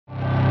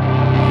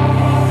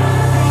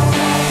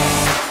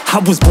I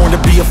was born to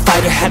be a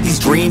fighter, had these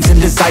dreams and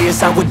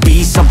desires. I would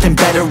be something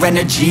better,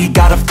 energy,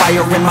 got a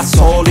fire in my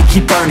soul to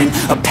keep burning,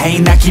 a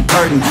pain that keep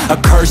hurting, a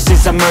curse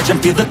is emerging,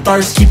 feel the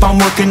thirst, keep on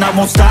working, I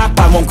won't stop,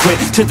 I won't quit,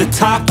 to the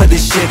top of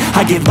this shit,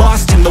 I get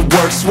lost in the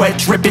work, sweat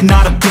dripping,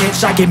 not a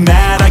bitch, I get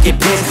mad, I get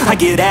pissed, I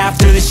get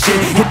after this shit,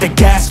 hit the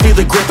gas, feel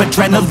the grip,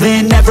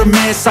 adrenaline, never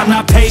miss, I'm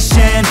not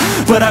patient,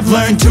 but I've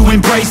learned to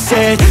embrace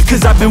it,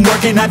 cause I've been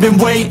working, I've been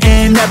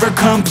waiting, never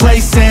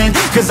complacent,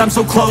 cause I'm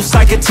so close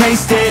I could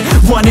taste it,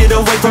 want it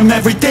away from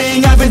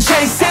everything I've been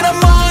chasing. I'm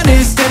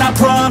honest and I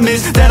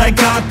promise that I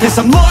got this.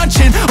 I'm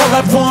launching, all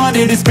I've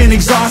wanted has been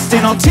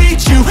exhausting. I'll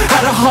teach you how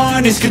to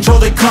harness, control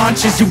the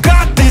conscious. You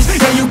got this,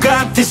 yeah you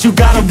got this, you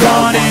gotta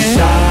want it.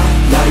 Shot,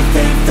 life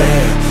ain't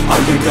fair.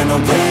 Are you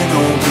gonna win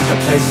or will you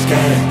play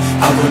scared?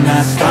 I will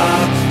not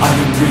stop, I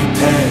am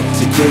prepared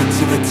to get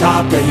to the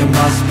top, yeah you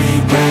must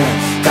beware.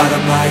 Got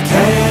 'em like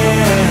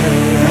hey,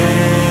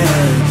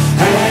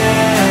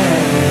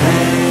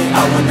 hey,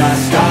 I will not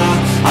stop,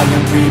 I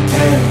am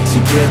prepared to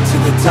get to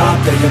the top,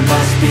 yeah you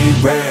must be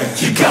rare.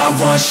 You got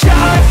one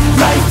shot,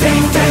 life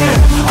ain't fair.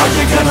 Are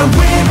you gonna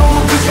win or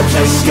will you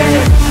play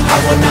scared? I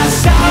will not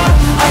stop,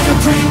 I am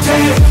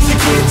prepared to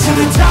get to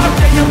the top,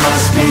 yeah you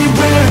must be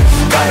rare.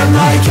 Got 'em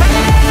like hey,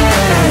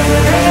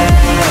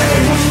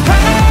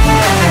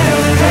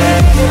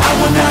 I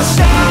will not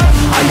stop,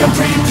 I am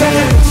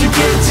prepared to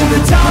get to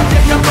the top,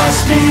 yeah you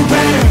must be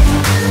rare.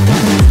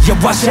 Yeah,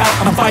 watch out,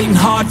 I'm fighting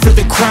hard for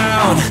the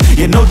crown.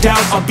 Yeah, no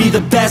doubt, I'll be the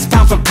best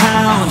pound for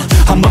pound.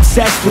 I'm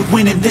obsessed with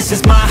winning, this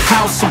is my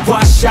house, so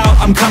watch out.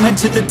 I'm coming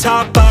to the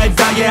top, I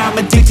vow, yeah, I'm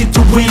addicted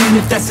to winning.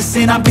 If that's a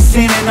sin, I'll be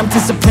sinning. I'm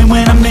disciplined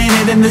when I'm in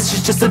it, and this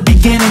is just the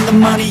beginning. The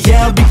money,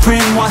 yeah, I'll be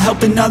printing while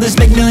helping others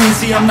make millions.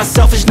 See, I'm not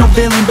selfish, no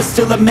villain, but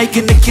still I'm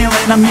making the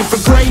killing. I'm here for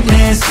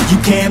greatness, you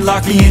can't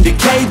lock me into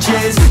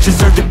cages.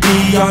 Deserve to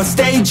be on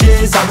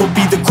stages, I will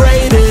be the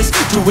greatest.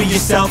 Do it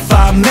yourself,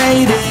 I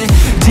made it.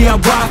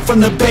 DIY from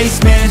the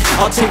basement,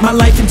 I'll take my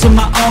life into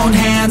my own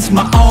hands,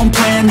 my own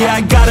plan, yeah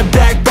I got a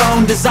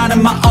backbone,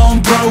 designing my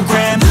own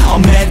program. I'll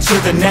mentor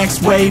the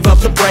next wave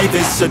of the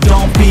bravest, so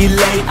don't be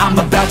late, I'm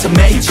about to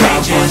make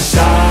changes. One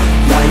shot,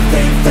 life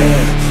ain't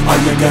fair. Are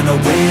you gonna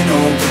win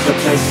or will you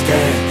play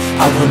scared?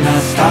 I will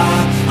not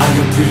stop, I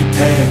am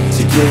prepared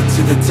to get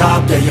to the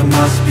top, yeah you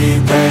must be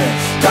rare.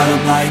 Got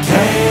 'em like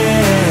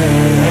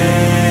hey,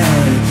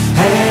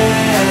 hey,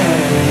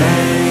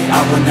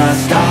 I will not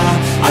stop,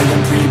 I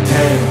am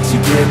prepared to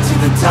get to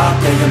the top,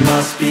 yeah you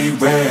must be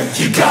rare.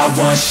 You got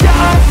one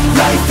shot,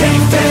 life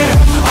ain't fair.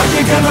 Are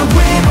you gonna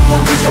win or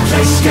will you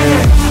play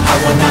scared? I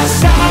will not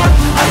stop,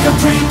 I am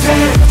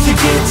prepared to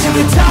get to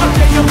the top,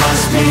 yeah you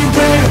must be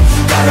rare.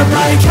 Got 'em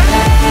like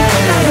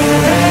hey,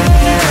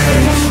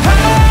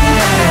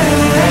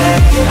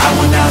 I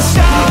will not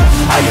stop,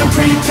 I am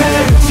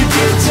prepared to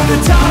get to the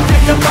top,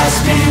 yeah you must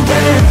be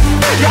rare.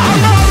 Yeah,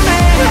 I'm on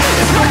man,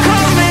 it's not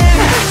coming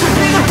to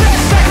be the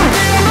best I can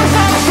be on the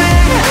wrong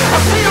thing. I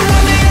see you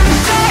on the other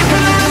side,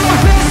 and I'm in my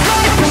best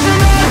life,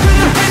 pushing on through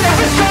the pain that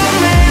was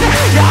coming.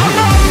 Yeah, I'm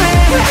on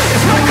man,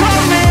 it's not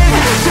coming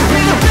to be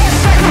the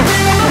best I can be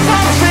on the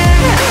wrong thing.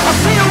 I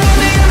see you on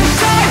the other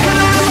side, and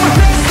I'm in my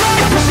best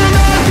life, pushing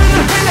on through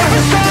the pain that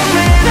was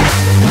coming.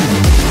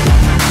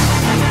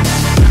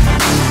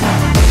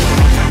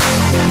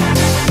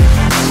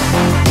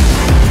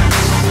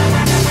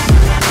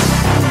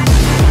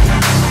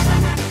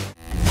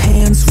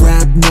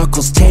 Wrapped,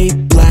 knuckles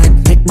taped black,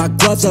 pick my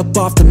gloves up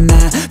off the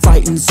mat.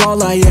 Fighting's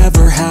all I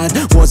ever had,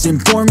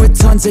 wasn't born with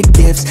tons of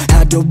gifts.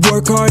 Had to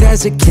work hard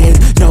as a kid,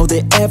 know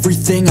that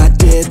everything I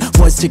did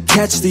was to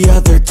catch the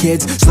other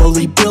kids.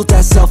 Slowly built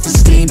that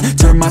self-esteem,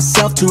 turned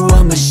myself to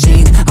a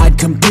machine. I'd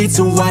compete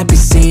so I'd be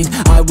seen,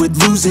 I would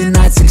lose and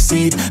I'd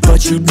succeed,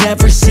 but you'd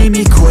never see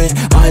me quit,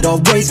 I'd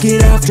always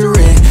get after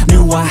it.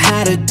 Knew I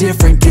had a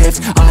different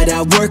gift, I'd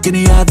outwork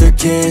any other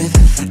kid.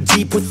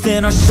 Deep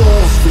within our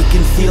souls, we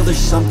can feel there's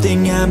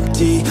something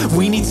empty,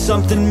 we need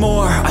something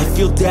more. I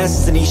feel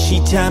destiny, she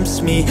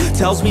tempts me,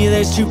 tells me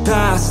there's two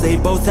paths, they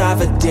both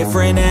have a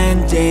different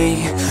ending.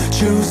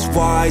 Choose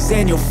wise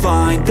and you'll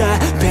find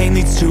that pain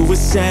leads to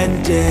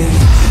ascending.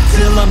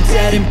 Till I'm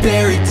dead and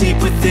buried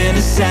deep within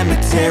a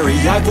cemetery,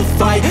 I will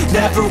fight,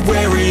 never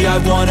weary, I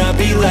wanna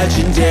be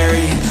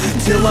legendary.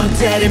 Till I'm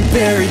dead and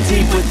buried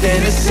deep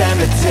within a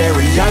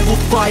cemetery, I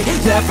will fight,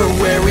 never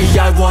weary,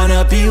 I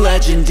wanna be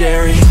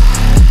legendary.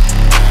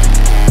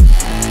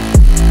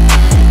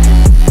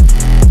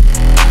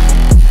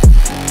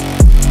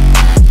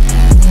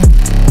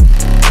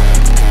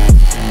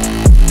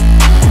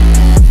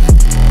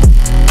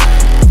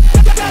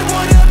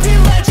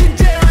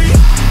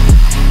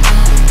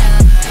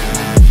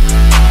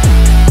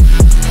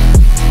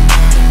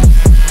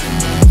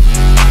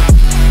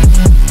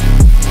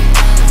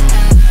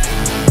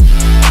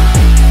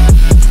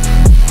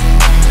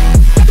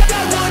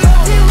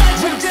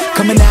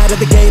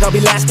 I'll be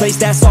last place,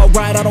 that's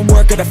alright, I don't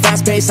work at a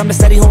fast pace. I'm a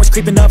steady horse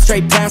creeping up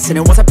straight past it,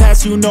 and once I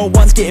pass you, no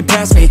one's getting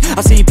past me.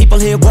 I've seen people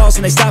hit walls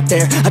and they stop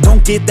there, I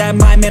don't get that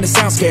mind, man, it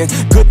sounds scared.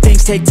 Good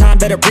things take time,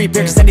 better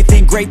prepare, cause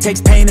anything great takes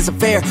pain, it's a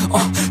fair.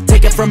 Take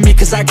take it from me,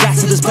 cause I got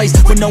to this place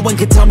where no one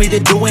can tell me to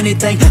do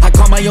anything. I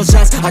call my own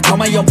shots, I call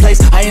my own place.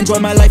 I enjoy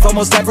my life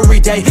almost every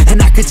day,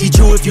 and I could teach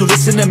you if you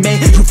listen to me.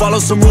 You follow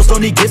some rules,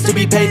 don't need gifts to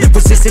be paid.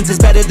 Persistence is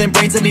better than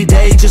brains any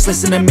day. Just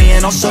listen to me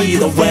and I'll show you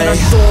the way. Within our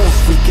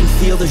souls, we can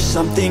feel there's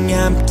something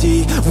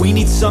empty. We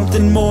need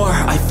something more.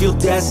 I feel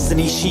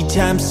destiny, she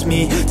tempts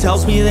me,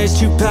 tells me there's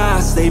two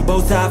paths, they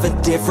both have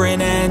a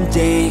different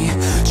ending.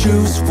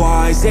 Choose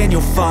wise and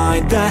you'll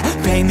find that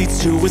pain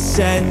leads to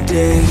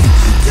ascending.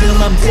 Till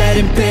I'm dead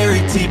and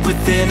buried deep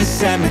within a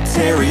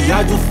cemetery,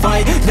 I will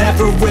fight,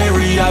 never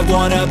weary, I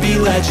wanna be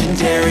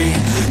legendary.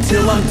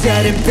 Till I'm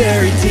dead and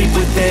buried deep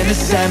within a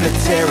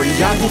cemetery,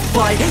 I will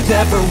fight,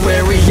 never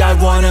weary, I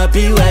wanna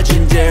be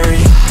legendary.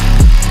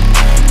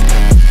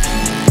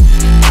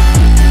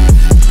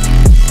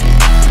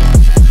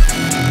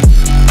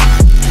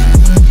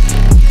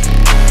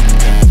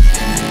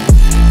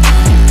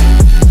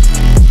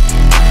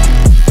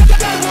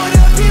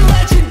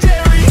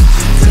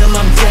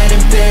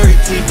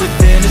 Deep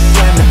within a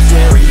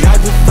cemetery, I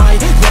will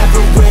fight,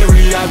 never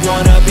weary, I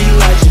wanna be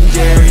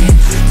legendary.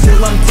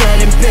 Till I'm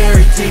dead and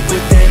buried deep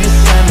within a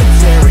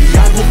cemetery,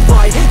 I will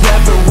fight,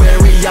 never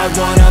weary, I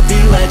wanna be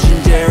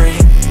legendary.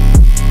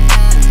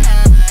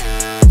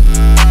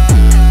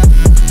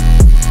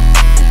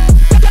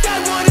 I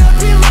wanna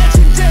be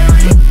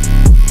legendary.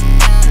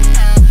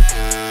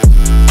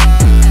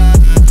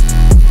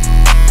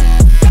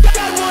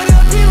 I wanna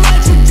be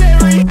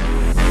legendary.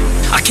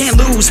 I can't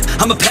lose,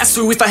 I'ma pass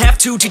through if I have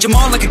to. Teach them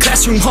all like a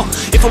classroom,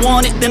 If I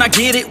want it, then I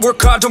get it.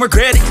 Work hard, don't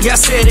regret it, yeah I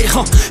said it,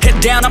 Head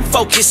down, I'm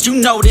focused, you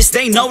notice.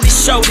 They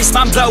notice, show this,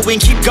 mind blowing.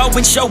 Keep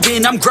going,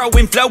 showing, I'm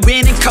growing.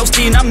 Flowing and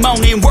coasting, I'm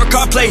moaning. Work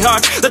hard, play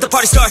hard, let the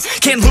party start.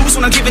 Can't lose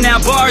when I'm giving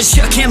out bars.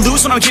 Yeah, can't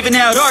lose when I'm giving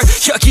out art.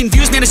 Yeah, getting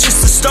views, man, it's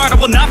just the start. I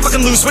will not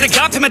fucking lose, swear to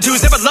God, pay my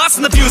dues. Never lost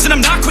in the views, and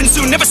I'm not quitting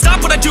soon. Never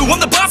stop what I do, I'm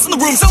the boss in the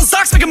room. Selling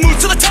stocks, making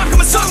moves to the top,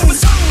 coming soon.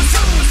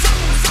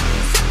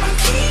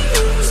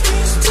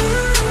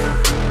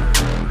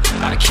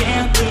 I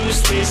can't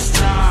lose this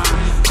time.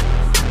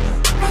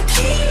 I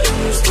can't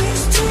lose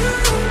this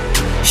time.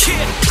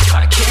 Yeah,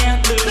 I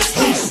can't lose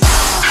this time.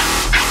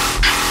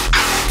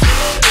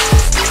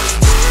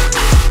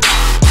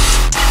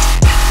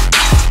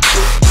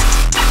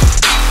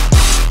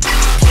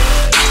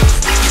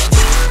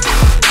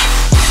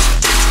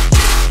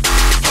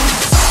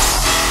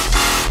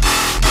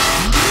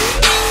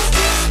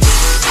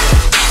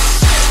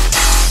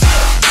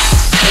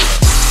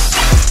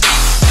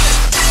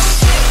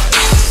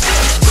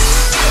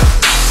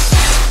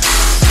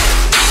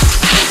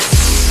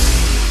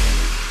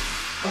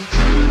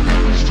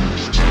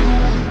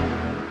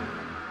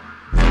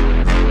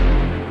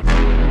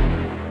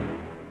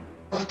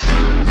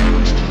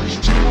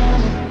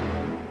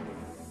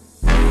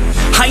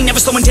 I ain't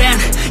never slowing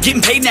down, getting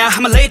paid now,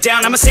 I'ma lay it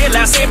down, I'ma say it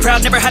loud, say it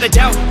proud, never had a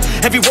doubt.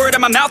 Every word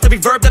out my mouth, every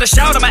verb that I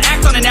shout, I'ma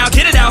act on it now,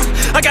 get it out.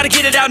 I gotta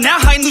get it out now,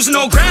 I ain't losing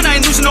no ground, I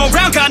ain't losing no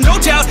round, got no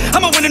doubt.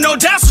 I'm a winner, no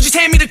doubt, so just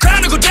hand me the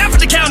crown and go down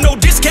for the count. No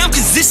discount,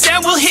 cause this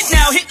sound will hit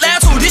now, hit loud,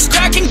 so this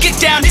crowd can get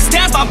down. This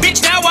town's my bitch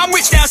now, I'm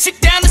rich now, sit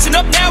down, listen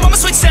up now, I'ma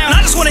switch sound.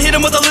 I just wanna hit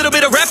 'em with a little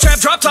bit of rap trap,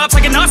 drop tops, I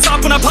can not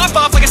stop when I pop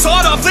off like a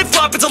sawed off flip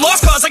flop. It's a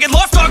lost cause, I get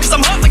lost dog, cause I'm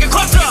hot like a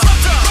clock drop.